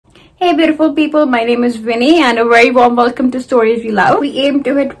Hey beautiful people, my name is Winnie and a very warm welcome to Stories We Love. We aim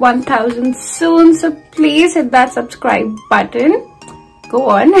to hit 1000 soon, so please hit that subscribe button. Go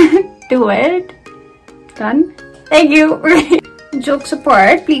on, do it. Done. Thank you. Jokes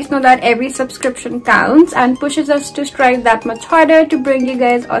apart, please know that every subscription counts and pushes us to strive that much harder to bring you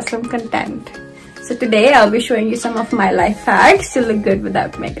guys awesome content. So today I'll be showing you some of my life hacks to look good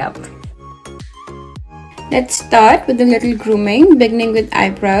without makeup. Let's start with a little grooming, beginning with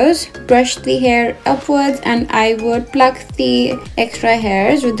eyebrows. Brush the hair upwards and I would pluck the extra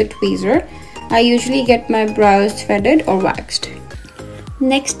hairs with the tweezer. I usually get my brows threaded or waxed.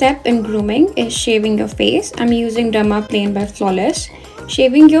 Next step in grooming is shaving your face. I'm using Derma Plain by Flawless.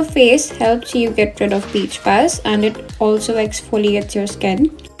 Shaving your face helps you get rid of peach fuzz and it also exfoliates your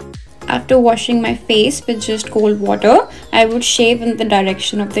skin. After washing my face with just cold water, I would shave in the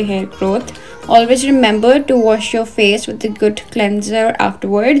direction of the hair growth. Always remember to wash your face with a good cleanser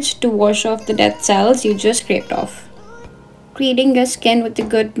afterwards to wash off the dead cells you just scraped off. Treating your skin with a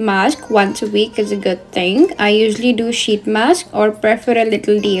good mask once a week is a good thing. I usually do sheet mask or prefer a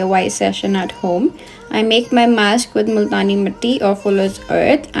little DIY session at home. I make my mask with Multani mitti or Fuller's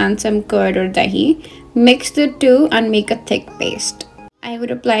Earth and some curd or dahi. Mix the two and make a thick paste. I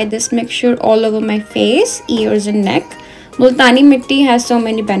would apply this mixture all over my face, ears and neck. Multani mitti has so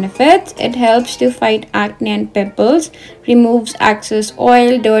many benefits. It helps to fight acne and pimples, removes excess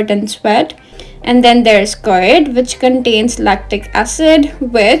oil, dirt and sweat. And then there's curd, which contains lactic acid,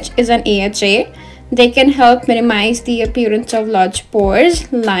 which is an AHA. They can help minimize the appearance of large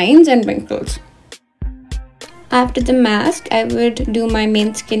pores, lines and wrinkles. After the mask, I would do my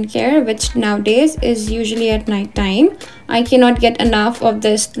main skincare, which nowadays is usually at night time. I cannot get enough of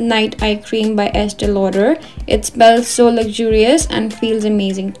this night eye cream by Estee Lauder. It smells so luxurious and feels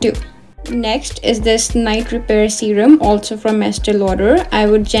amazing too. Next is this night repair serum, also from Estee Lauder. I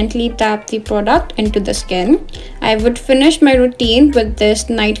would gently tap the product into the skin. I would finish my routine with this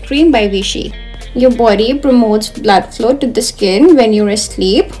night cream by Vichy. Your body promotes blood flow to the skin when you're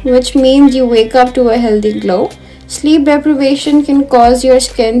asleep, which means you wake up to a healthy glow. Sleep deprivation can cause your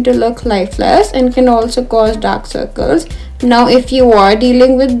skin to look lifeless and can also cause dark circles. Now, if you are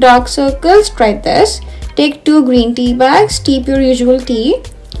dealing with dark circles, try this. Take 2 green tea bags, steep your usual tea.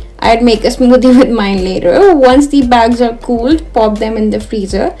 I'd make a smoothie with mine later. Once the bags are cooled, pop them in the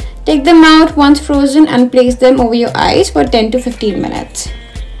freezer. Take them out once frozen and place them over your eyes for 10 to 15 minutes.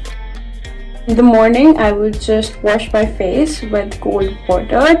 In the morning, I would just wash my face with cold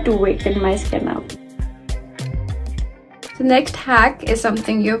water to waken my skin up. The next hack is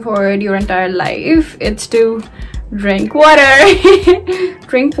something you've heard your entire life. It's to drink water.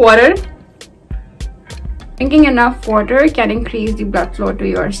 Drink water. Drinking enough water can increase the blood flow to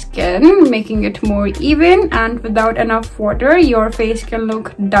your skin, making it more even, and without enough water, your face can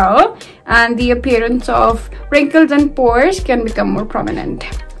look dull and the appearance of wrinkles and pores can become more prominent.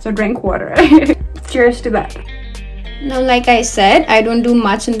 So drink water. Cheers to that. Now, like I said, I don't do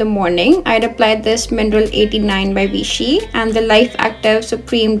much in the morning. I'd apply this Mineral 89 by Vichy and the Life Active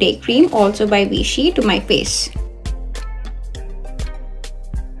Supreme Day Cream, also by Vichy, to my face.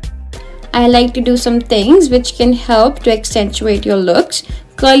 I like to do some things which can help to accentuate your looks.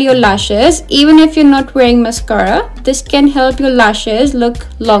 Curl your lashes. Even if you're not wearing mascara, this can help your lashes look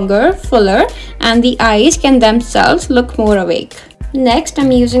longer, fuller, and the eyes can themselves look more awake. Next,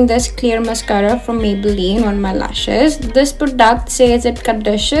 I'm using this clear mascara from Maybelline on my lashes. This product says it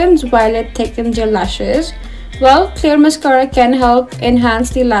conditions while it thickens your lashes. Well, clear mascara can help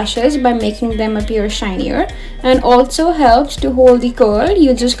enhance the lashes by making them appear shinier and also helps to hold the curl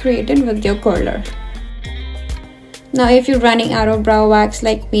you just created with your curler. Now, if you're running out of brow wax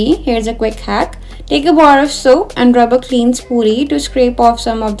like me, here's a quick hack. Take a bar of soap and rub a clean spoolie to scrape off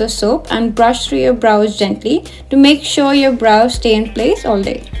some of the soap and brush through your brows gently to make sure your brows stay in place all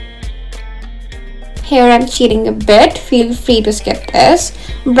day. Here I'm cheating a bit, feel free to skip this.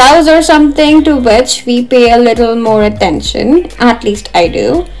 Brows are something to which we pay a little more attention, at least I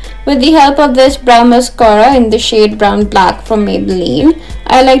do. With the help of this brow mascara in the shade Brown Black from Maybelline,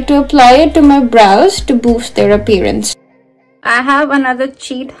 I like to apply it to my brows to boost their appearance. I have another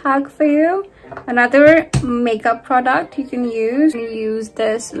cheat hack for you. Another makeup product you can use. You use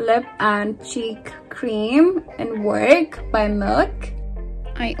this lip and cheek cream in Work by Milk.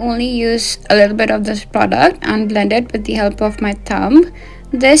 I only use a little bit of this product and blend it with the help of my thumb.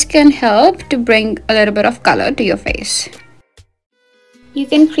 This can help to bring a little bit of color to your face. You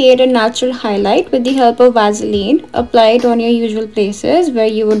can create a natural highlight with the help of Vaseline. Apply it on your usual places where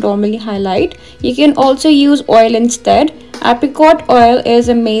you would normally highlight. You can also use oil instead. Apricot oil is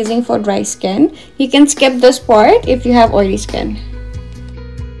amazing for dry skin. You can skip this part if you have oily skin.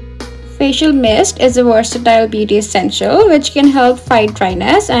 Facial mist is a versatile beauty essential which can help fight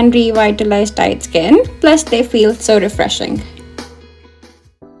dryness and revitalize tight skin. Plus, they feel so refreshing.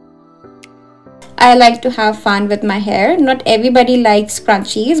 I like to have fun with my hair. Not everybody likes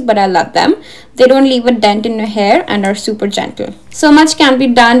scrunchies, but I love them. They don't leave a dent in your hair and are super gentle. So much can be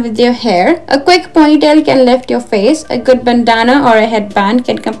done with your hair. A quick ponytail can lift your face. A good bandana or a headband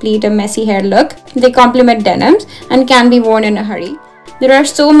can complete a messy hair look. They complement denims and can be worn in a hurry. There are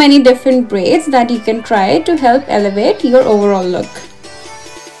so many different braids that you can try to help elevate your overall look.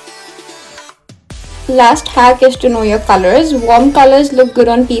 Last hack is to know your colors. Warm colors look good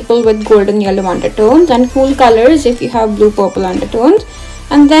on people with golden yellow undertones, and cool colors if you have blue purple undertones.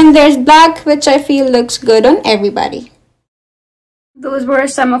 And then there's black, which I feel looks good on everybody. Those were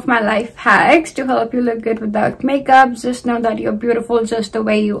some of my life hacks to help you look good without makeup. Just know that you're beautiful just the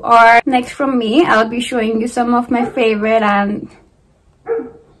way you are. Next from me, I'll be showing you some of my favorite and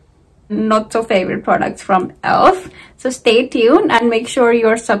not so favorite products from e.l.f. So stay tuned and make sure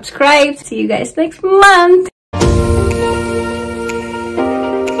you're subscribed. See you guys next month.